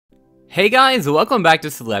Hey guys, welcome back to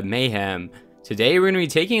Celeb Mayhem. Today we're going to be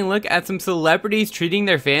taking a look at some celebrities treating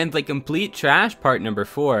their fans like complete trash, part number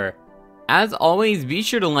 4. As always, be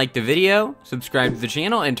sure to like the video, subscribe to the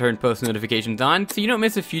channel, and turn post notifications on so you don't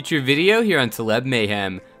miss a future video here on Celeb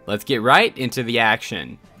Mayhem. Let's get right into the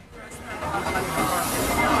action.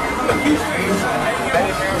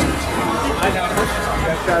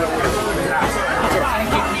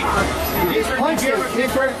 Punch him,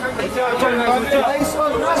 keeper. Are you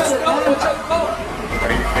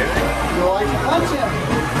kidding? You like to punch him?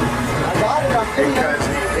 I got it, I'm kidding. Because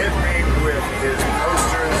he hit me with his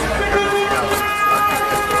posters and everything else.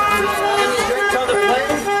 Can you drink till the plane?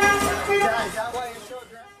 Yeah, is that why you're so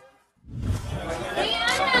aggressive?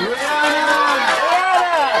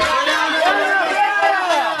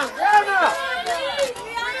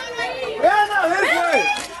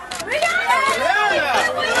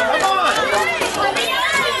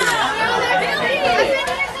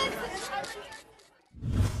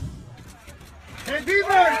 Hey,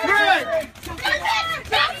 Bieber, Greg!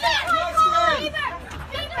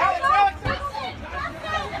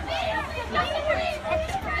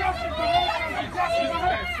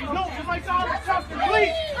 No, because my daughter, Justin,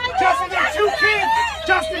 please! Justin, there are 2 kids!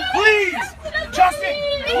 Justin, please! Justin,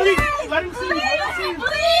 please! Let him see you! Let him see you!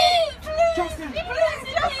 Justin!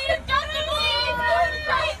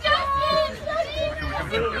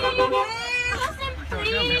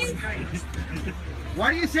 Why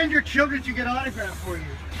do you send your children to get autographs for you?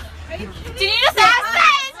 Do you just ask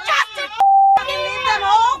that? It's Justin! Leave them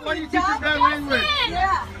home! Why do you think you're bad language?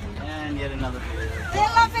 Yeah. And yet another. They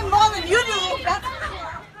love him more than you do. That's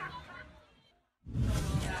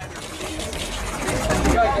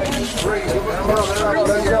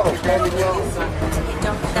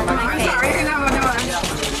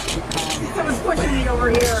Someone's pushing me over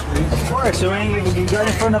here. Of course, so you can get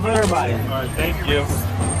in front of everybody. All right, thank you.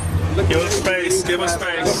 Give us space, give us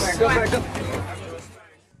space. Go back, go.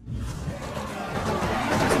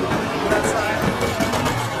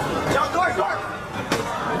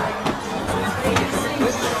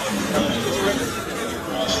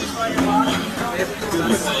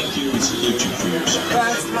 Thank you and salute you for your service.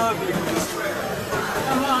 That's lovely.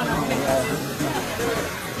 Come on.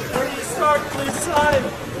 Where do you start, please, son?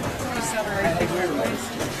 7 or 8.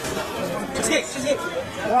 Just hit.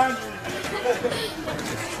 1.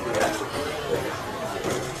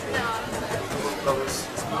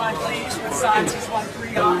 Come on, please. What signs? He's won 3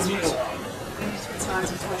 Oscars. Please, what signs?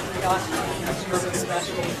 He's won 3 Oscars. You're so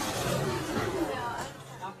special.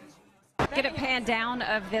 Get a pan down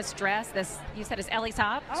of this dress. This, you said, is Ellie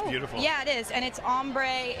top? It's beautiful. Yeah, it is, and it's ombre.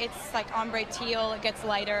 It's like ombre teal. It gets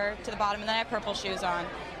lighter to the bottom, and then I have purple shoes on,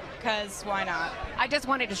 because why not? I just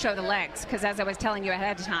wanted to show the legs, because as I was telling you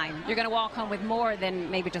ahead of time, you're going to walk home with more than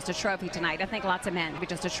maybe just a trophy tonight. I think lots of men. Maybe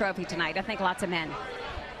just a trophy tonight. I think lots of men.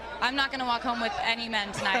 I'm not gonna walk home with any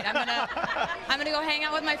men tonight. I'm gonna go hang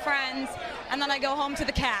out with my friends, and then I go home to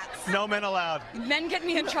the cats. No men allowed. Men get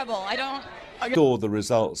me in trouble. I don't. Saw the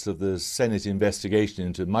results of the Senate investigation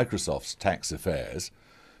into Microsoft's tax affairs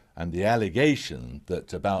and the allegation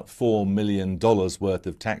that about $4 million worth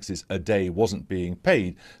of taxes a day wasn't being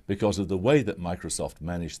paid because of the way that Microsoft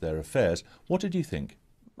managed their affairs. What did you think?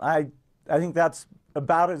 I think that's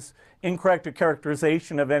about as incorrect a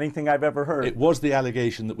characterization of anything I've ever heard. It was the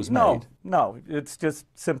allegation that was made? No, it's just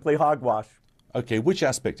simply hogwash. Okay, which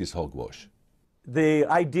aspect is hogwash? The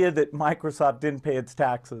idea that Microsoft didn't pay its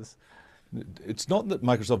taxes. It's not that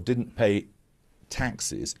Microsoft didn't pay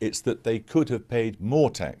taxes, it's that they could have paid more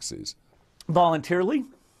taxes. Voluntarily?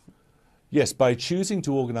 Yes, by choosing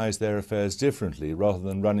to organize their affairs differently rather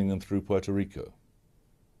than running them through Puerto Rico.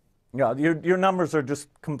 Yeah, your numbers are just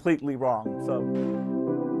completely wrong. So.